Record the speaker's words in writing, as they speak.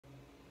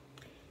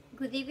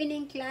Good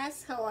evening,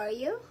 class. How are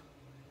you?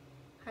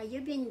 How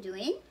you been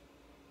doing?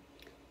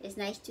 It's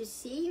nice to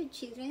see you,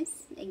 children,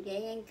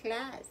 again in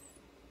class.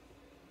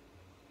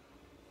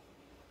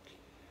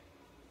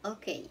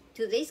 Okay,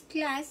 today's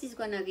class is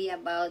gonna be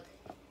about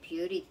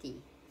purity.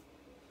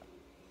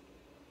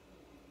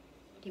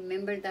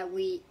 Remember that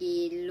we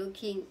are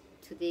looking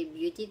to the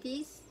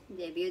beauties.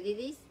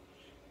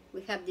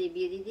 We have the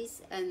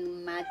beauties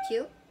in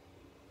Matthew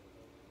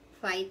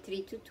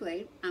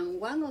 5:3-12,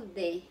 and one of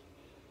the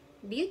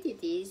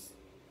beauties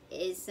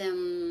is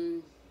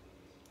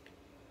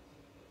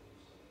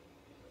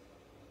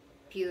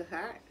pure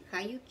heart.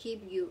 How you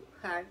keep your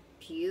heart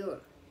pure.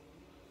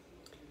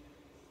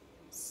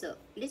 So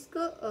let's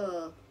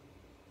go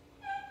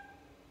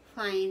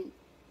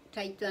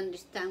try to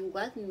understand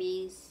what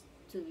means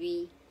to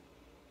be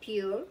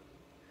pure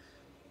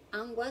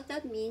and what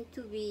that means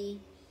to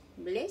be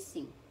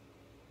blessed.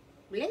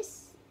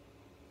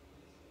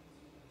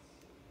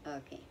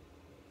 Okay.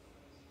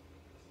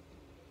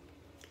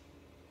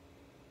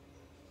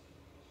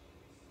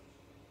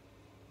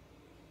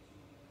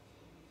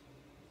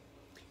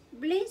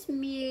 Blessed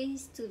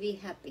means to be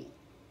happy.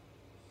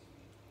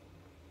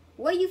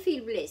 Why you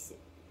feel blessed?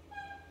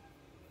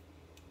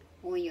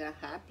 When you are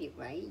happy,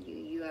 right?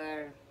 You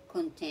are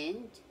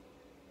content.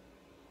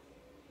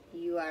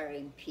 You are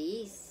in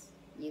peace.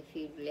 You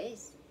feel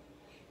blessed.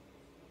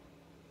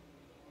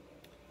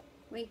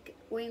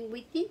 When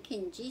we think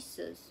in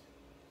Jesus,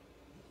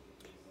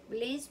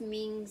 blessed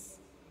means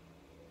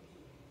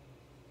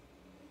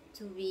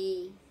to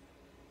be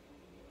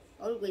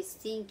always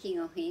thinking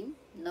of Him,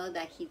 not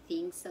that He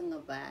thinks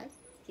of us.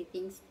 He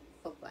thinks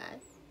of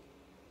us.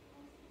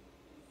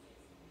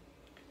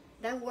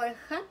 That we're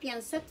happy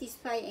and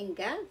satisfied in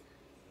God,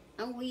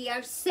 and we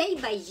are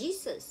saved by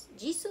Jesus.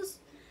 Jesus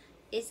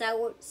is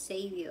our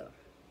Savior.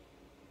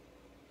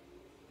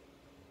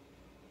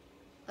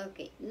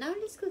 Okay, now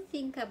let's go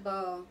think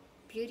about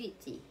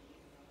purity.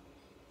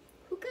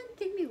 Who can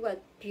tell me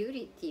what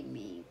purity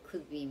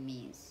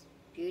means?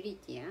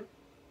 Purity, huh?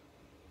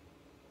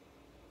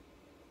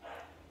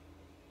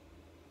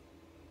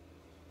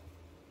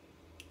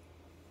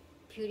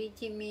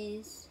 Purity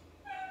means,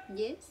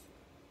 yes?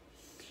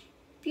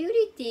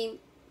 Purity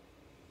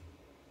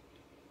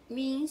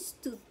means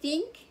to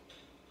think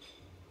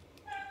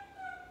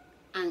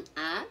and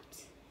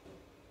act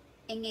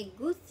in a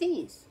good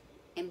things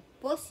and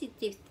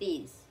positive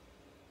things.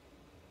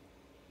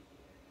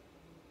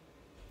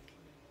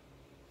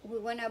 We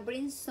want to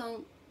bring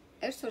some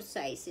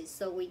exercises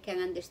so we can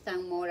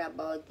understand more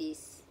about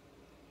this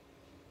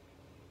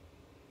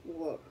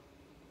word,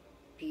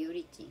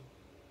 purity.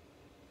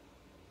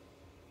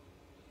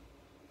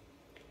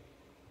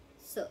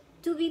 So,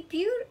 to be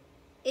pure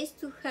is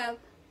to have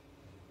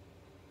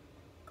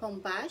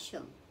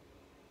compassion.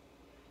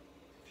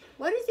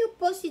 What is the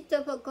opposite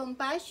of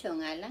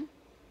compassion, Alan?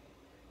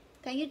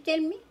 Can you tell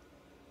me?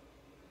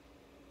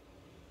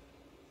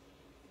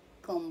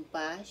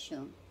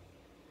 Compassion.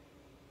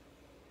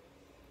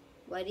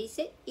 What is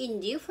it?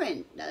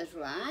 Indifferent. That's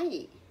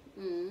right.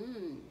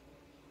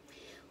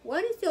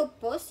 What is the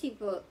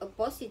opposite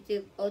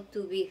of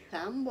to be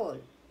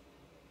humble?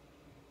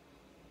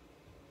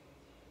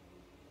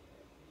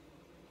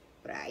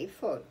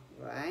 Prideful,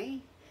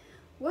 right?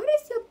 What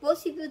is the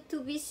opposite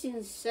to be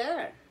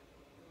sincere?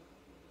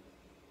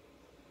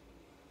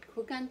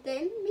 Who can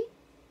tell me?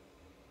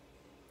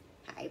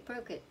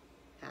 Hypocrite,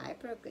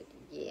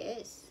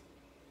 yes.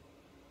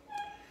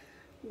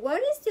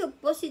 What is the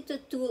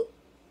opposite to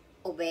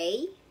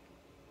obey?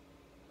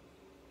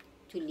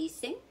 To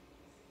listen?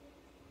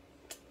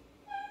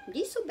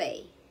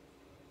 Disobey.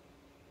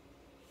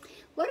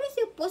 What is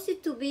the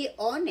opposite to be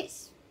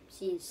honest?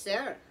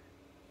 Sincere.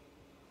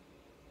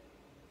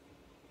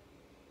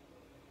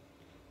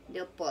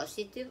 The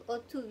opposite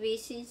of to be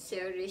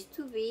sincere is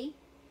to be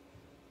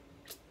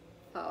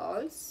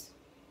false.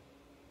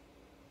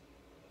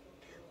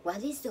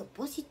 What is the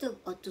opposite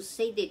of to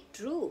say the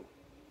truth?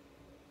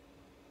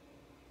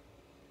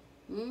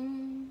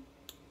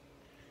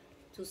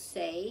 To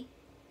say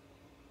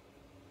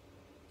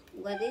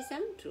what is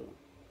untrue,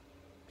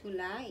 to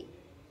lie.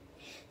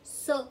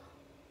 So,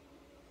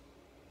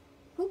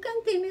 who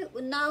can tell me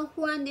now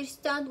who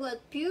understand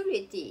what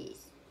purity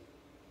is?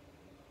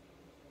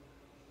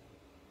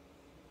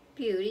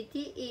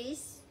 Purity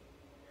is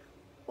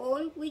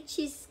all which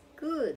is good.